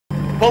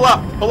Pull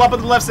up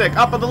on the left stick,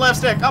 up on the left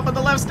stick, up on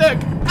the left stick.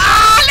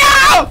 Ah,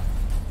 no!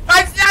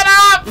 I set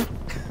up!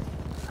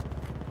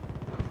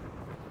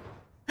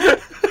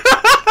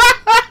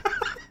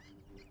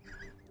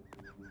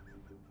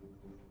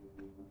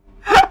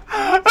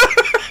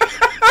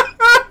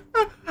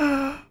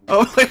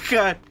 Oh my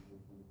god.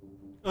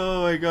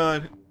 Oh my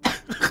god.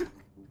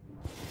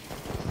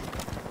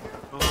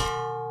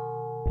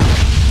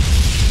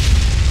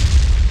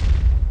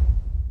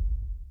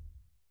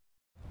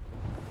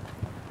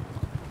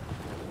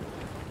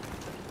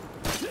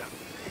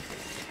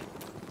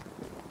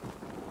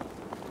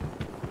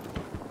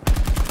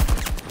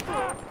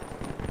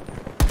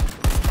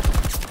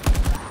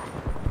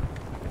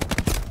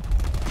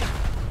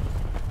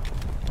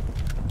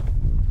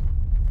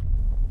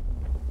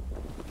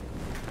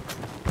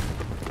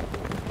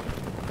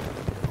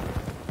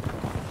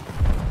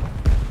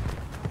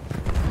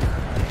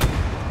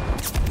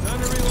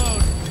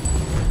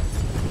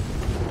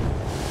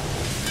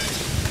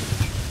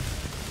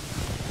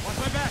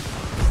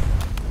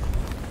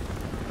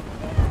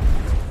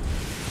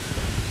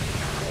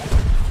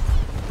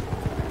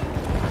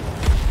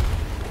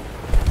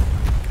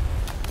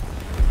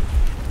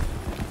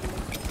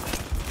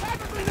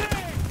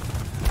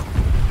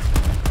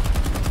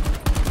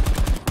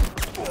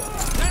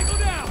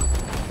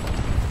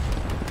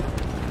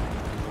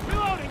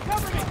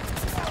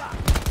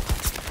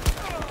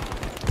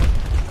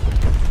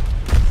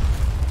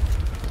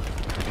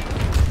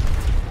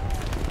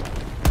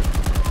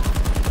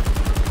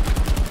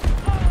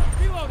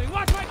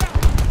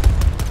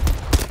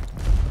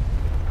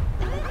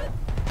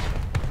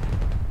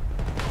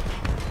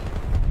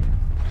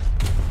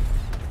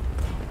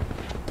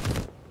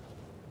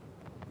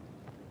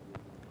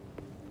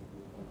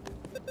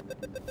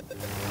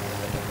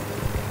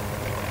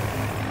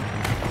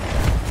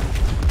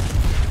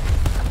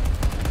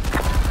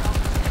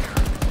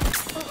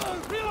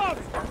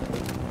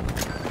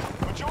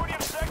 Majority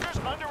of sectors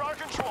under our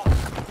control.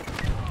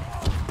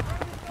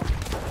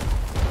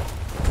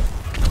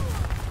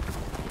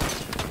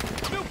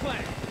 New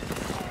plan.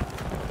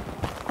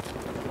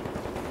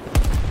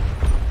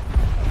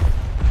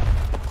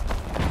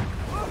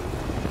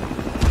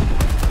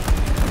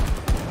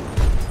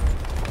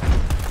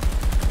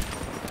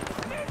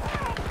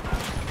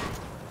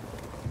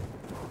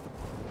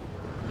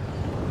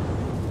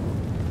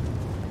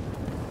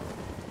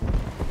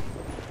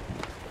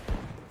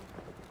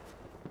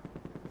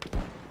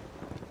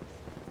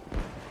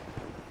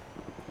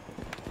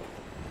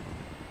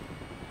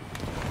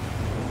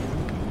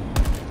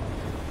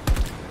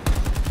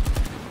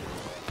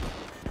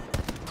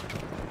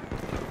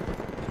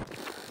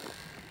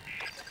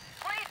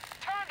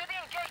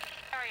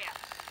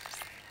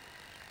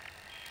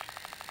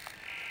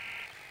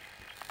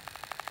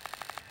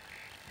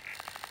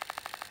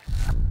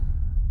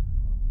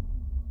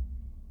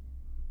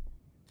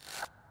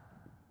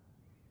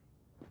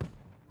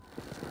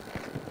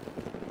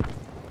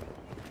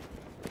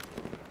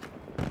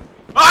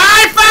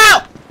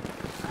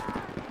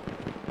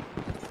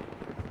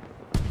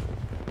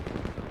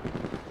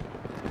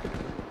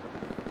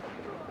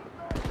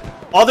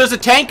 Oh, there's a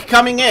tank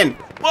coming in.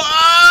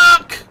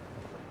 Fuck!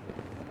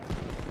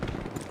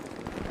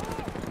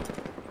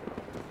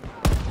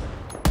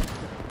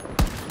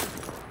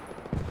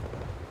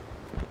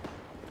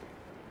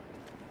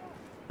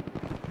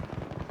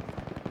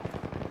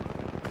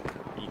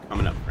 Are you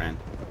coming up, friend?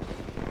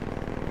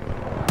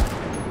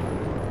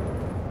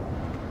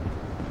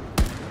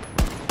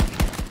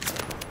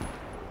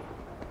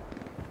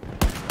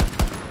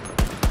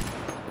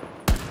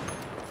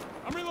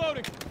 I'm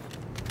reloading.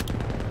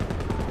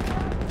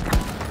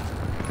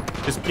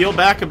 Just peel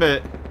back a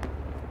bit.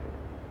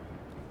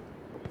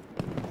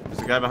 There's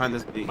a guy behind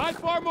this B. My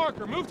far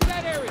marker. Move to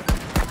that area.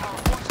 Our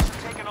forces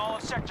have taken all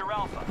of Sector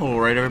Alpha.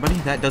 Alright everybody,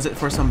 that does it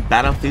for some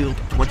Battlefield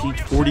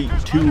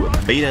 2042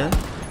 beta.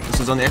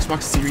 This is on the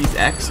Xbox Series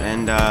X,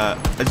 and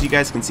as you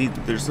guys can see,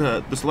 there's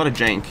a lot of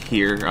jank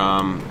here.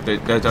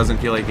 That doesn't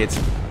feel like it's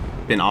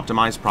been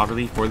optimized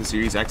properly for the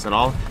Series X at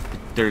all.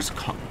 There's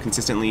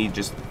consistently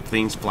just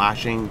things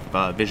flashing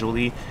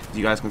visually, as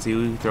you guys can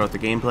see throughout the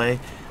gameplay.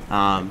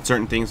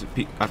 Certain things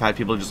I've had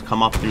people just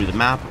come up through the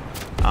map,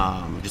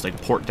 just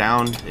like port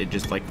down. It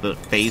just like the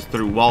phase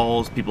through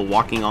walls, people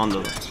walking on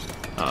the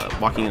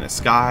walking in the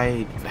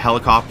sky,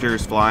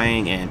 helicopters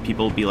flying, and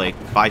people be like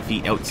 5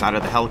 feet outside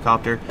of the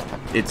helicopter.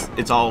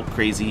 It's all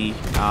crazy.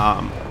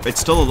 It's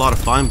still a lot of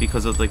fun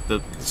because of like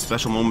the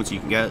special moments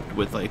you can get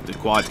with like the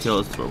quad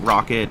kills with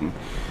rocket and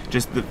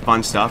just the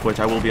fun stuff,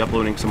 which I will be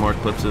uploading some more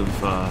clips of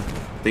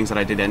things that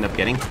I did end up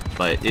getting,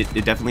 but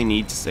it definitely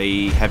needs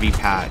a heavy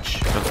patch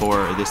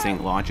before this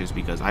thing launches,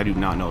 because I do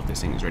not know if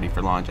this thing is ready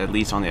for launch, at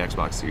least on the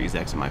Xbox Series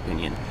X in my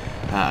opinion,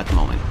 at the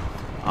moment.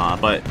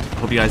 But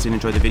hope you guys did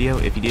enjoy the video.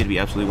 If you did, it'd be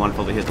absolutely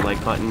wonderful to hit the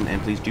like button,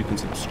 and please do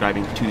consider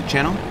subscribing to the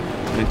channel.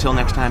 And until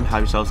next time,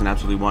 have yourselves an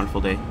absolutely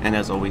wonderful day, and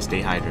as always,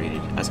 stay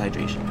hydrated, as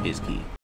hydration is key.